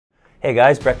Hey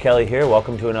guys, Brett Kelly here.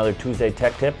 Welcome to another Tuesday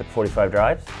Tech Tip at 45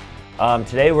 Drives.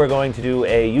 Today we're going to do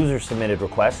a user submitted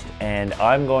request, and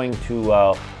I'm going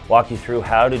to walk you through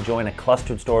how to join a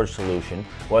clustered storage solution,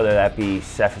 whether that be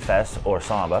CephFS or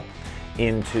Samba,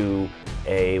 into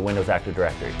a Windows Active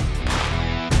Directory.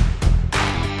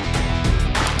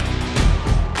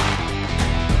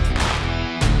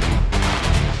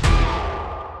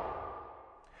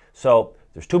 So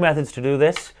there's two methods to do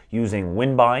this, using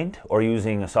WinBind or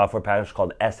using a software package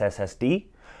called SSSD.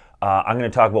 I'm going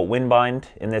to talk about WinBind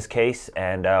in this case,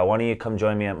 and why don't you come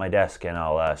join me at my desk and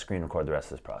I'll screen record the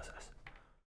rest of this process.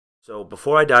 So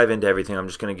before I dive into everything, I'm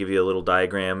just going to give you a little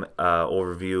diagram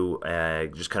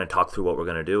overview, just kind of talk through what we're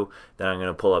going to do. Then I'm going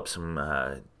to pull up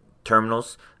some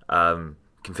terminals,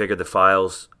 configure the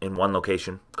files in one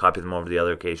location, copy them over to the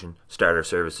other location, start our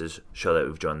services, show that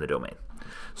we've joined the domain.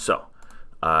 So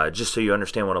just so you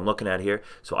understand what I'm looking at here,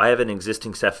 so I have an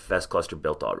existing CephFS cluster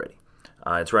built already.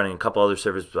 It's running a couple other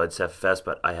servers besides CephFS,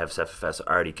 but I have CephFS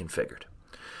already configured.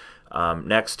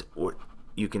 Next,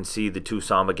 you can see the two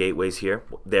Samba gateways here.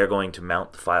 They're going to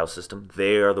mount the file system.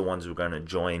 They are the ones who are going to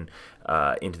join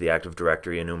into the Active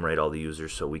Directory, enumerate all the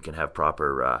users so we can have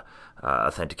proper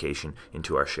authentication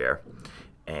into our share.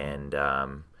 And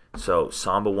so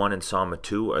Samba 1 and Samba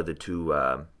 2 are the two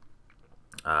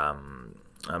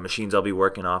machines I'll be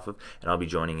working off of, and I'll be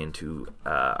joining into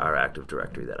our Active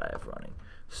Directory that I have running.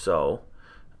 So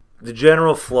the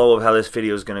general flow of how this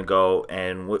video is going to go,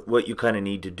 and what you kind of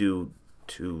need to do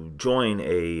to join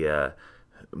a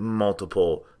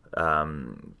multiple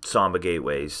Samba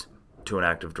gateways to an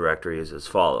Active Directory is as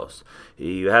follows.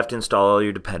 You have to install all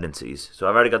your dependencies. So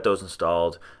I've already got those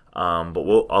installed,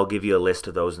 but I'll give you a list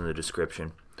of those in the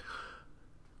description.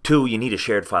 2, you need a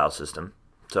shared file system.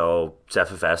 So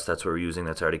CephFS, that's what we're using,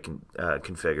 that's already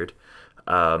configured.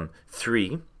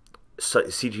 3,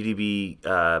 CTDB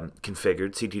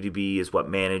configured. CTDB is what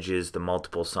manages the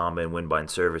multiple Samba and WinBind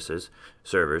servers,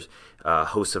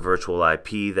 hosts a virtual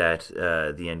IP that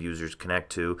the end users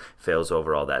connect to, fails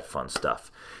over, all that fun stuff.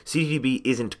 CTDB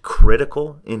isn't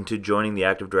critical into joining the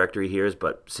Active Directory here,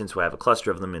 but since we have a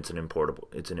cluster of them, it's an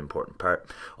important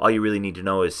part. All you really need to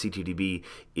know is CTDB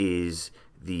is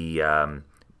the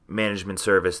management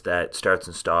service that starts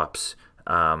and stops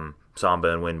Samba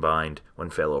and WinBind when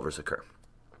failovers occur,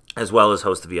 as well as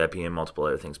host the VIP and multiple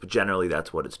other things, but generally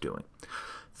that's what it's doing.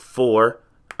 4,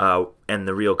 and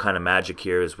the real kind of magic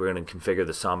here is we're going to configure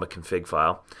the Samba config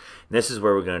file. And this is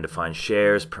where we're going to define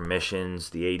shares, permissions,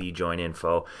 the AD join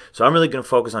info. So I'm really going to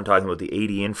focus on talking about the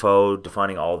AD info,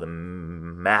 defining all the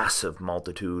massive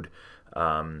multitude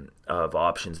of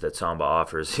options that Samba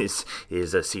offers.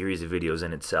 Is a series of videos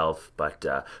in itself, but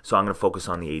so I'm going to focus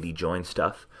on the AD join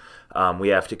stuff. We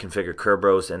have to configure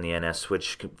Kerberos and the NS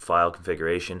switch file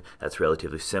configuration. That's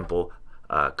relatively simple.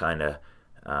 We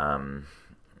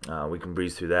can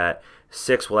breeze through that.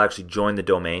 6, we'll actually join the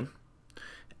domain.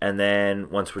 And then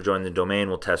once we're joining the domain,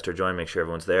 we'll test our join, make sure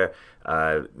everyone's there,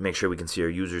 make sure we can see our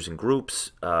users and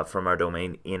groups from our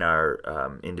domain in our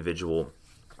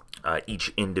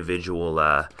each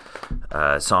individual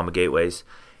Samba gateways.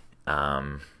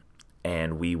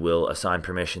 And we will assign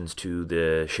permissions to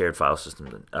the shared file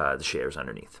system, the shares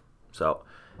underneath. So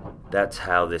that's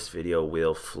how this video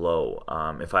will flow.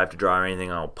 If I have to draw or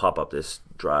anything, I'll pop up this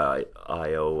dry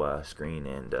IO screen,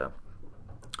 and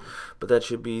but that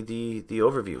should be the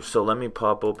overview. So let me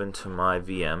pop open to my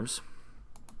VMs,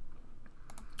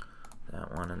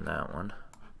 that one and that one.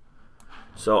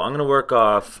 So I'm going to work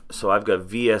off, so I've got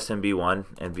VSMB1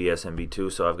 and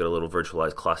VSMB2, so I've got a little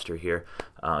virtualized cluster here,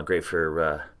 great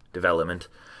for development.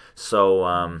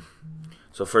 So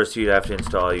so first you'd have to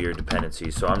install your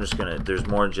dependencies. So I'm just going to, there's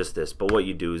more than just this, but what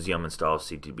you do is yum install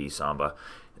CTB Samba,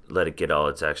 let it get all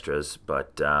its extras,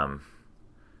 but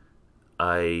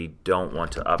I don't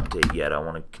want to update yet. I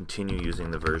want to continue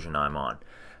using the version I'm on.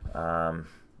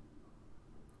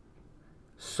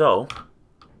 So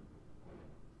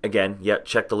again,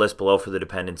 check the list below for the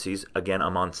dependencies. Again,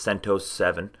 I'm on CentOS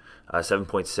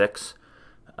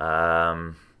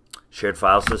 7.6. Shared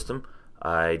file system.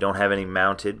 I don't have any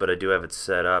mounted, but I do have it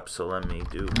set up. So let me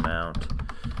do mount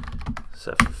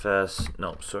CephFS.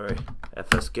 No, sorry,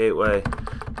 FS gateway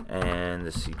and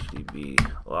the CTDB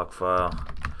lock file.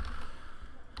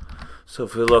 So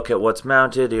if we look at what's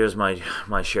mounted, here's my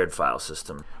shared file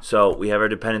system. So we have our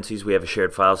dependencies. We have a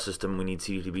shared file system. We need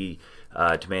CTDB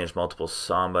to manage multiple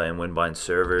Samba and WinBind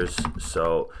servers.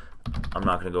 So I'm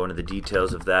not going to go into the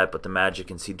details of that, but the magic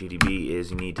in CTDB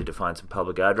is you need to define some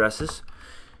public addresses,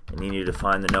 and you need to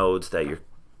define the nodes that you're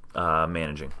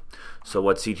managing. So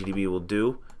what CTDB will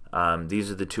do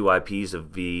These are the two IPs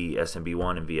of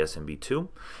vSMB1 and vSMB2,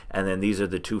 and then these are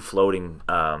the two floating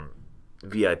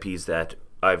VIPs that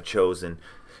I've chosen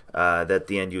that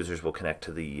the end users will connect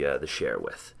to the share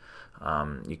with.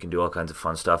 You can do all kinds of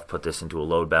fun stuff, put this into a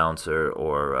load balancer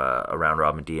or a round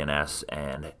robin DNS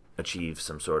and achieve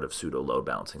some sort of pseudo load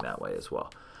balancing that way as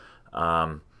well.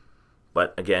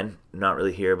 But again, not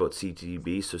really here about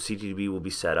CTDB, so CTDB will be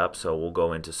set up, so we'll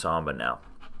go into Samba now.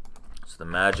 So the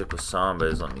magic with Samba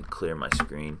is, let me clear my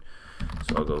screen.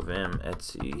 So I'll go Vim,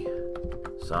 Etsy,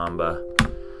 Samba,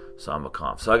 Samba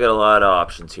Conf. So I got a lot of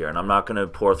options here, and I'm not going to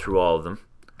pour through all of them,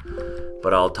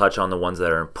 but I'll touch on the ones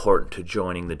that are important to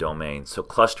joining the domain. So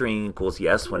clustering equals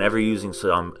yes. Whenever you're using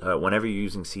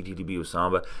CTDB with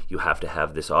Samba, you have to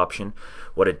have this option.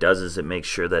 What it does is it makes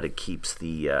sure that it keeps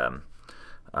the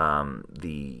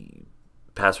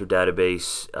password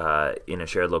database in a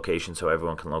shared location so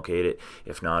everyone can locate it.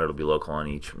 If not, it'll be local on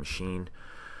each machine.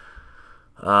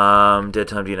 Dead time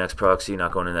DNS proxy,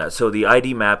 not going into that. So the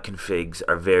ID map configs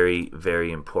are very,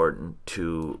 very important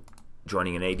to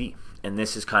joining an AD. And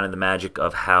this is kind of the magic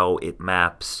of how it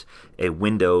maps a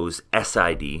Windows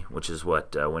SID, which is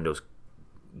what Windows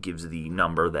gives the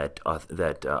number that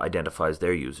identifies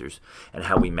their users, and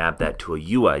how we map that to a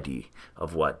UID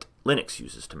of what Linux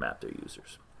uses to map their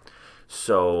users.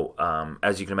 So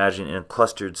as you can imagine, in a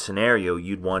clustered scenario,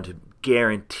 you'd want to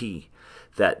guarantee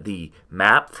that the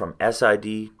map from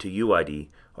SID to UID,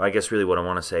 or I guess really what I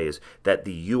want to say is that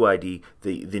the UID,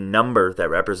 the number that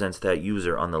represents that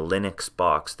user on the Linux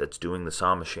box that's doing the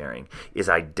Samba sharing, is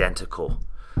identical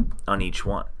on each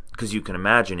one. Because you can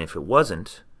imagine if it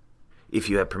wasn't, if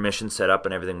you had permissions set up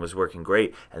and everything was working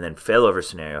great, and then failover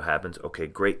scenario happens, okay,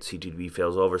 great, CTDB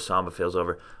fails over, Samba fails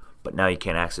over, but now you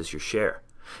can't access your share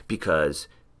because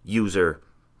user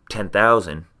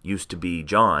 10,000 used to be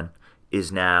John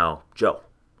is now Joe.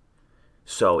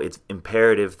 So it's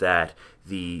imperative that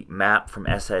the map from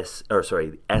SID,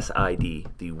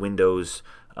 the Windows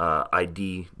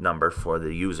ID number for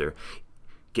the user,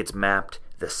 gets mapped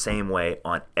the same way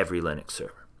on every Linux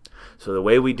server. So the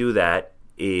way we do that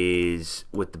is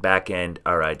with the backend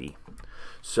RID.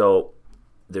 So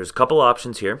there's a couple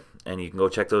options here, and you can go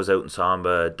check those out in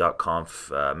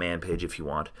samba.conf man page if you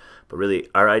want. But really,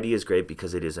 RID is great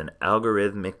because it is an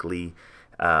algorithmically,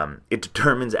 it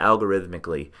determines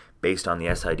algorithmically based on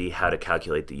the SID how to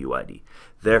calculate the UID.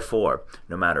 Therefore,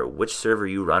 no matter which server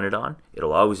you run it on,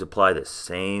 it'll always apply the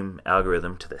same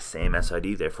algorithm to the same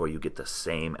SID, therefore you get the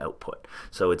same output.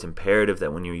 So it's imperative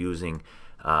that when you're using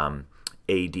AD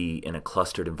in a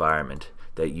clustered environment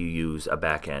that you use a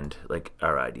backend like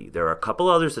RID. There are a couple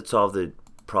others that solve the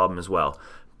problem as well,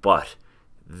 but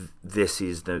this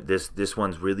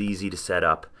one's really easy to set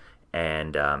up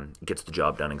and gets the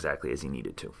job done exactly as you need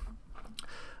it to.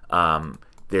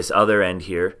 This other end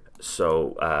here,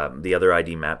 so the other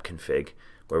ID map config,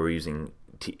 where we're using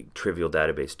trivial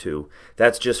database 2,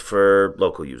 that's just for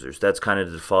local users. That's kind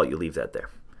of the default. You leave that there.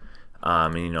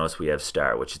 And you notice we have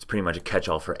star, which is pretty much a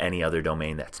catch-all for any other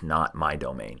domain that's not my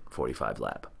domain, 45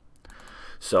 Lab.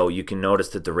 So you can notice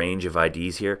that the range of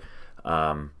IDs here,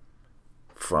 from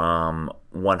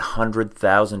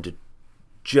 100,000 to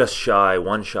just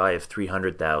one shy of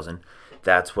 300,000,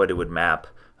 that's what it would map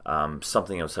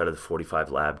something outside of the 45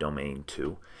 Lab domain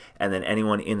to. And then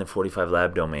anyone in the 45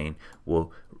 Lab domain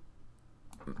will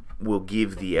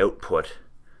give the output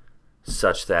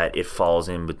such that it falls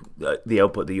in, but the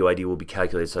output, the UID, will be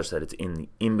calculated such that it's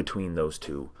in between those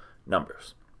two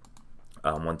numbers.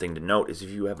 One thing to note is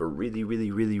if you have a really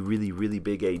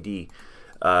big AD,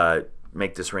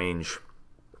 make this range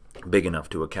big enough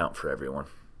to account for everyone.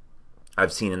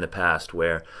 I've seen in the past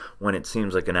where when it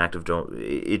seems like an active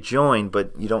it joined,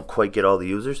 but you don't quite get all the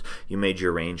users, you made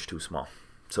your range too small,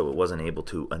 so it wasn't able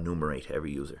to enumerate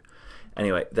every user.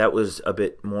 Anyway, that was a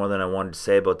bit more than I wanted to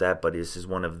say about that, but this is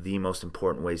one of the most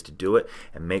important ways to do it,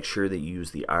 and make sure that you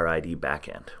use the RID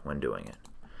backend when doing it.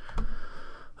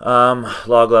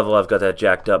 Log level, I've got that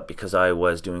jacked up because I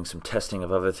was doing some testing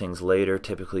of other things later.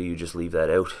 Typically you just leave that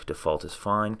out, default is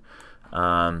fine.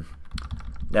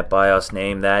 NetBIOS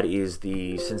name, that is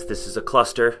since this is a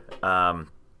cluster and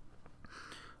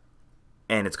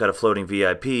it's got a floating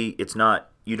VIP, it's not,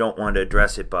 you don't want to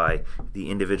address it by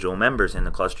the individual members in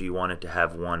the cluster. You want it to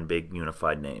have one big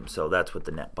unified name. So that's what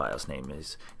the NetBIOS name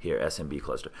is here, SMB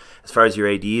cluster. As far as your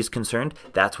AD is concerned,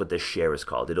 that's what this share is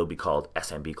called. It'll be called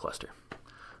SMB cluster.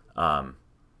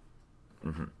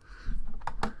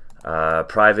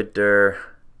 Private dir,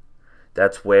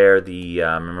 that's where the,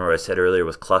 remember I said earlier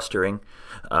with clustering,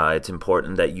 it's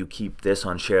important that you keep this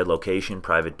on shared location.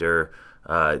 Private dir,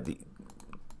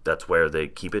 that's where they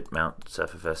keep it, mount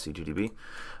FFS C2DB.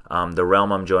 The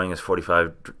realm I'm joining is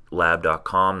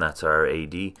 45lab.com. That's our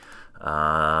AD.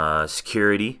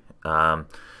 Security.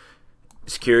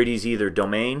 Security is either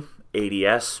domain,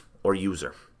 ADS, or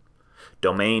user.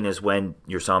 Domain is when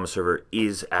your Samba server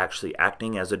is actually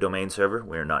acting as a domain server.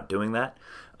 We are not doing that.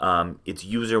 It's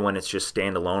user when it's just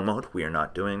standalone mode. We are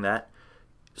not doing that.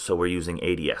 So we're using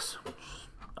ADS.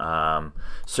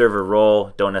 Server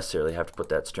role, don't necessarily have to put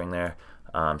that string there.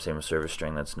 Same with server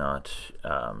string, that's not,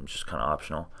 just kind of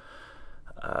optional.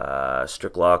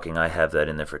 Strict locking, I have that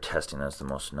in there for testing. That's the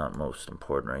not most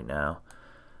important right now.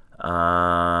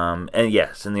 And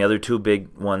yes, and the other two big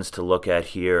ones to look at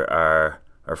here are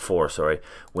four, sorry.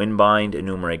 Winbind,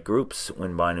 enumerate groups,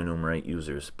 winbind, enumerate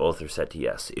users. Both are set to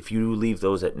yes. If you leave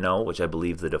those at no, which I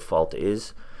believe the default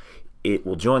is, it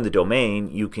will join the domain.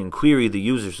 You can query the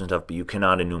users and stuff, but you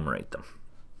cannot enumerate them.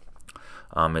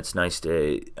 It's nice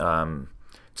to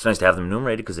have them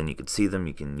enumerated because then you can see them,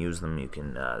 you can use them, you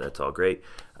can. That's all great.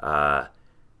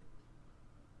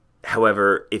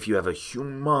 However, if you have a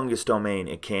humongous domain,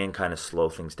 it can kind of slow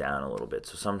things down a little bit.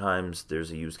 So sometimes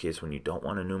there's a use case when you don't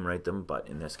want to enumerate them, but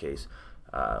in this case,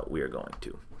 we are going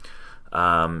to.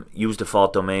 Use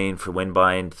default domain for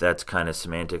winbind. That's kind of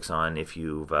semantics on if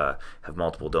you have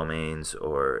multiple domains,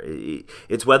 or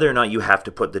it's whether or not you have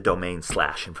to put the domain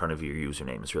 / in front of your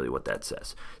username is really what that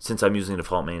says. Since I'm using the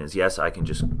default domain as yes, I can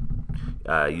just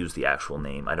use the actual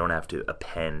name. I don't have to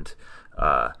append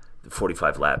the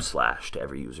 45lab / to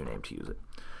every username to use it.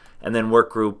 And then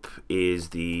workgroup is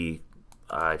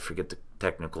I forget the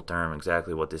technical term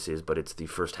exactly what this is, but it's the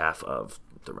first half of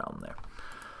the realm there.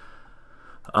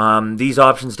 These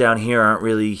options down here aren't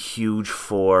really huge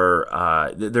for,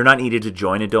 they're not needed to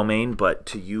join a domain, but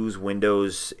to use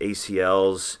Windows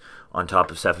ACLs on top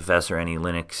of CephFS or any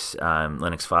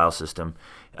Linux file system,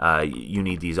 you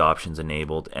need these options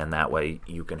enabled, and that way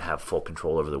you can have full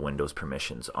control over the Windows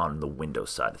permissions on the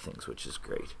Windows side of things, which is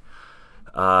great.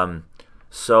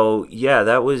 So yeah,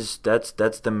 that's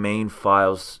the main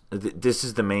files. This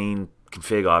is the main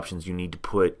config options you need to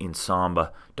put in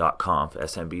samba.conf,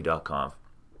 smb.conf.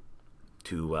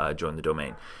 to join the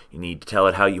domain. You need to tell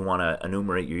it how you want to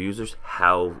enumerate your users,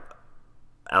 how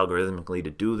algorithmically to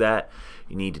do that.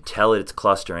 You need to tell it it's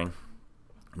clustering.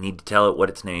 You need to tell it what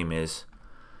its name is.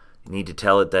 You need to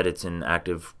tell it that it's in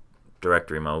active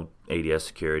directory mode, ADS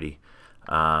security.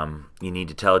 You need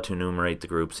to tell it to enumerate the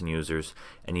groups and users,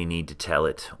 and you need to tell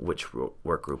it which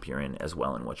work group you're in as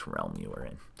well and which realm you are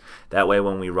in. That way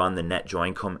when we run the net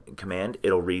join command,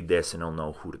 it'll read this and it'll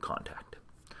know who to contact.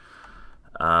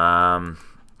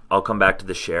 I'll come back to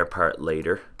the share part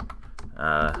later.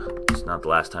 It's not the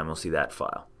last time we'll see that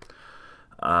file.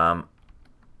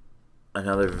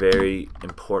 Another very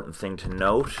important thing to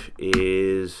note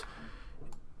is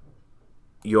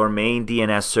your main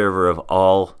DNS server of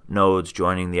all nodes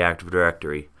joining the Active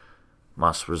Directory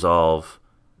must resolve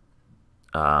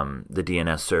the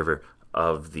DNS server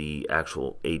of the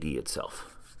actual AD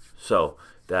itself. So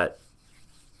that,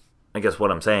 I guess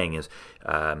what I'm saying is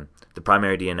the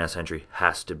primary DNS entry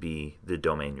has to be the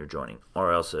domain you're joining,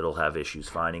 or else it'll have issues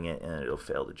finding it and it'll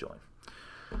fail to join.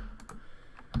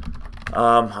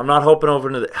 I'm not hopping over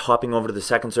to the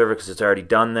second server because it's already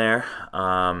done there.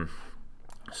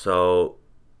 So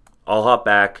I'll hop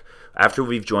back after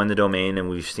we've joined the domain and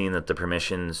we've seen that the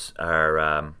permissions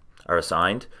are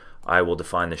assigned. I will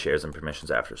define the shares and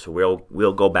permissions after. So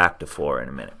we'll go back to 4 in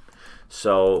a minute.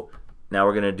 So now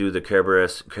we're going to do the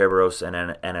Kerberos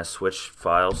and NS switch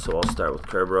files. So I'll start with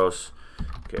Kerberos,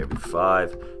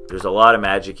 KB5. There's a lot of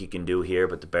magic you can do here,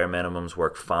 but the bare minimums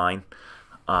work fine.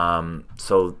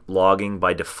 So logging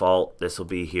by default, this will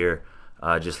be here.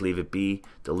 Just leave it be.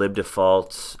 The lib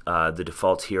defaults, the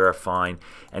defaults here are fine.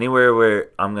 Anywhere where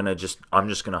I'm just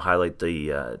gonna highlight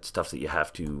the stuff that you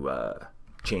have to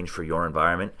change for your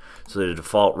environment. So the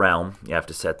default realm, you have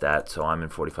to set that. So I'm in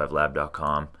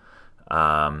 45lab.com.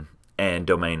 And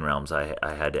domain realms, I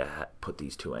had to put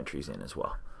these 2 entries in as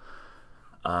well.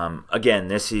 Again,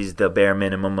 this is the bare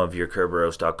minimum of your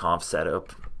Kerberos.conf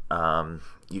setup.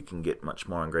 You can get much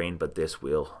more ingrained, but this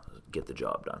will get the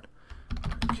job done.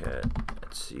 Okay,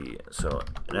 let's see. So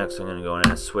next I'm going to go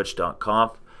in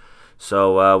switch.conf.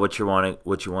 So what you want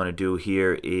to do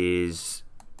here is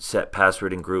set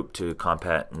password and group to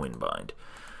compat and winbind.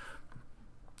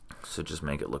 So just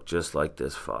make it look just like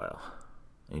this file.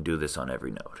 And you do this on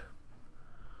every node.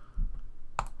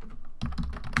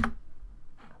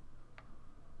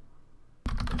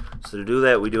 So to do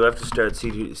that, we do have to start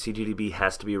CTDB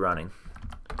has to be running.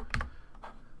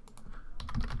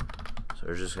 So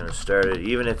we're just going to start it,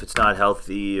 even if it's not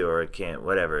healthy or it can't,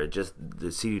 whatever. It just, the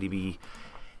CTDB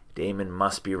daemon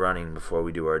must be running before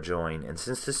we do our join. And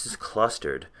since this is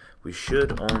clustered, we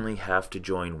should only have to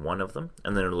join one of them,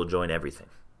 and then it'll join everything.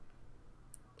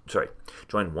 Sorry,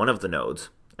 join one of the nodes,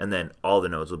 and then all the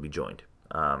nodes will be joined.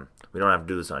 We don't have to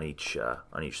do this on each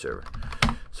server.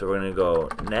 So we're going to go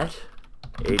net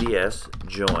ads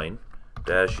join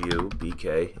 -u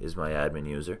bk is my admin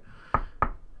user,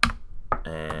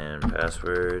 and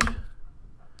password,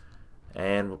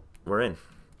 and we're in.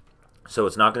 So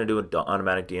it's not going to do an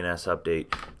automatic DNS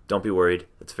update. Don't be worried,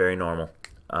 it's very normal.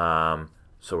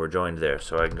 So we're joined there.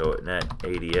 So I can go net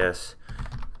ads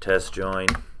test join.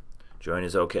 Join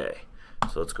is okay.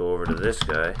 So let's go over to this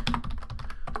guy,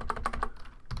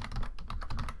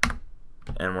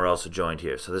 and we're also joined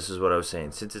here. So this is what I was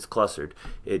saying. Since it's clustered,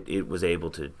 it was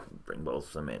able to bring both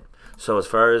of them in. So as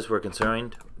far as we're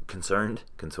concerned,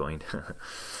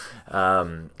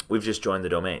 we've just joined the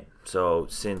domain. So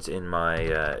since in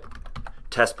my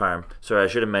test parm, sorry, I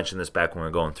should have mentioned this back when we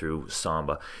were going through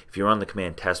Samba. If you run the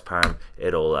command test parm,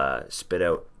 it'll spit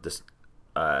out this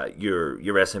your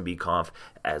SMB conf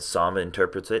as Samba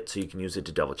interprets it, so you can use it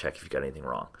to double check if you got anything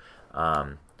wrong.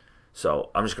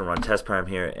 So I'm just going to run test parm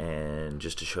here, and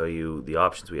just to show you the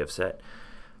options we have set.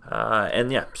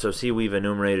 And yeah, so see, we've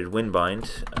enumerated Windbind.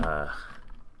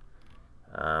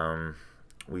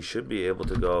 We should be able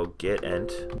to go get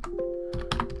ent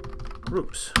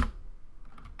groups.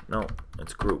 No,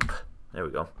 it's group. There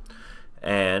we go.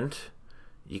 And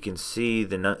you can see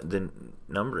the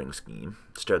numbering scheme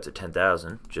starts at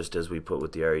 10,000, just as we put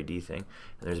with the RED thing.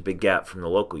 And there's a big gap from the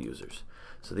local users.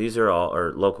 So these are all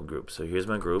our local groups. So here's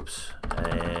my groups,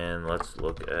 and let's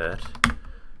look at,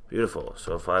 beautiful.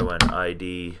 So if I went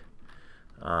ID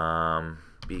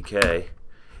BK,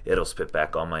 it'll spit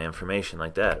back all my information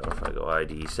like that. Or if I go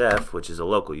ID Seth, which is a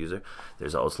local user,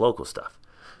 there's all this local stuff.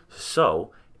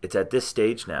 So it's at this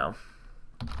stage now.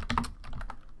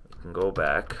 We can go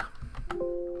back,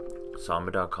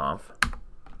 samba.conf,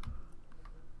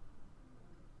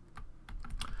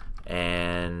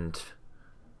 and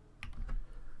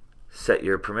set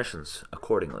your permissions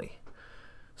accordingly.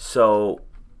 So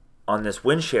on this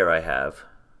WinShare I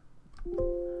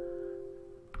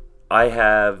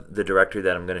have the directory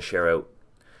that I'm going to share out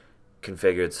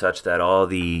configured such that all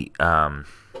the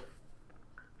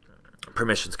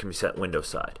permissions can be set Windows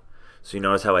side. So you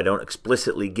notice how I don't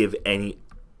explicitly give any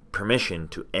permission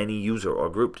to any user or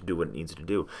group to do what it needs to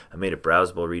do. I made it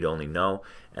browsable, read only, no,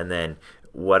 and then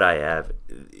what I have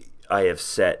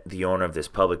set the owner of this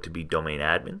public to be domain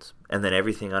admins, and then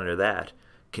everything under that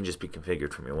can just be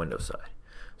configured from your Windows side.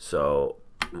 So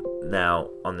now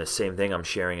on the same thing, I'm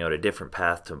sharing out a different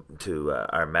path to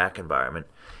our Mac environment,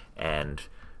 and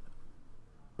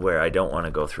where I don't want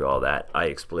to go through all that, I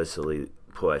explicitly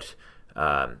put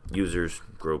users,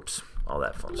 groups, all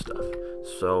that fun stuff.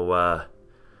 So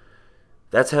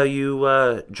that's how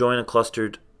you join a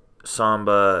clustered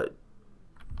Samba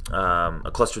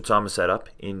setup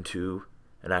into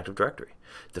an Active Directory.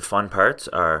 The fun parts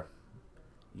are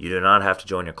you do not have to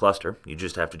join your cluster, you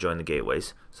just have to join the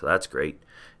gateways, so that's great.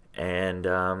 And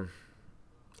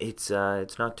it's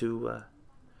not too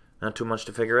much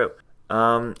to figure out.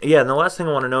 Yeah, and the last thing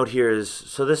I want to note here is,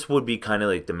 so this would be kind of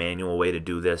like the manual way to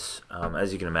do this.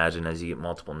 As you can imagine, as you get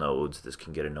multiple nodes, this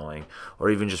can get annoying, or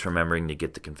even just remembering to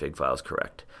get the config files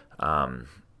correct.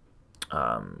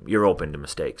 You're open to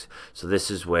mistakes. So this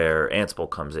is where Ansible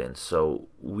comes in. So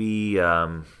we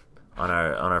on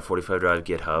our 45 drive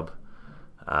GitHub,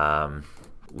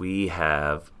 we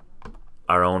have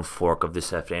our own fork of the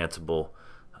Ceph Ansible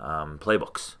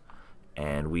playbooks,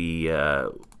 and we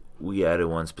added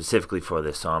one specifically for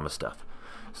this Samba stuff.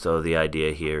 So the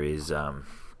idea here is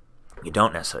you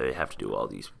don't necessarily have to do all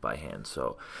these by hand.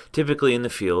 So typically in the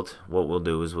field, what we'll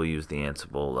do is we'll use the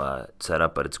Ansible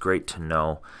setup, but it's great to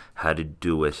know how to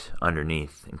do it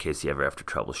underneath in case you ever have to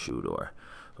troubleshoot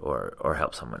or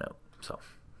help someone out. So.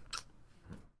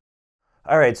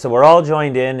 All right, so we're all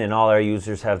joined in, and all our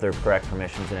users have their correct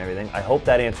permissions and everything. I hope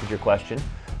that answered your question.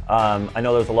 I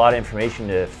know there's a lot of information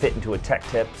to fit into a tech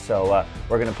tip, so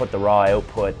we're going to put the raw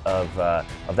output of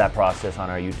that process on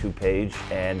our YouTube page.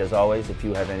 And as always, if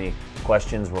you have any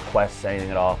questions, requests, anything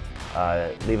at all,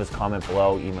 leave us a comment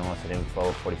below, email us at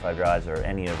info@45drives or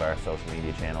any of our social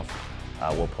media channels.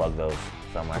 We'll plug those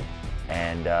somewhere.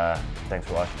 And thanks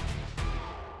for watching.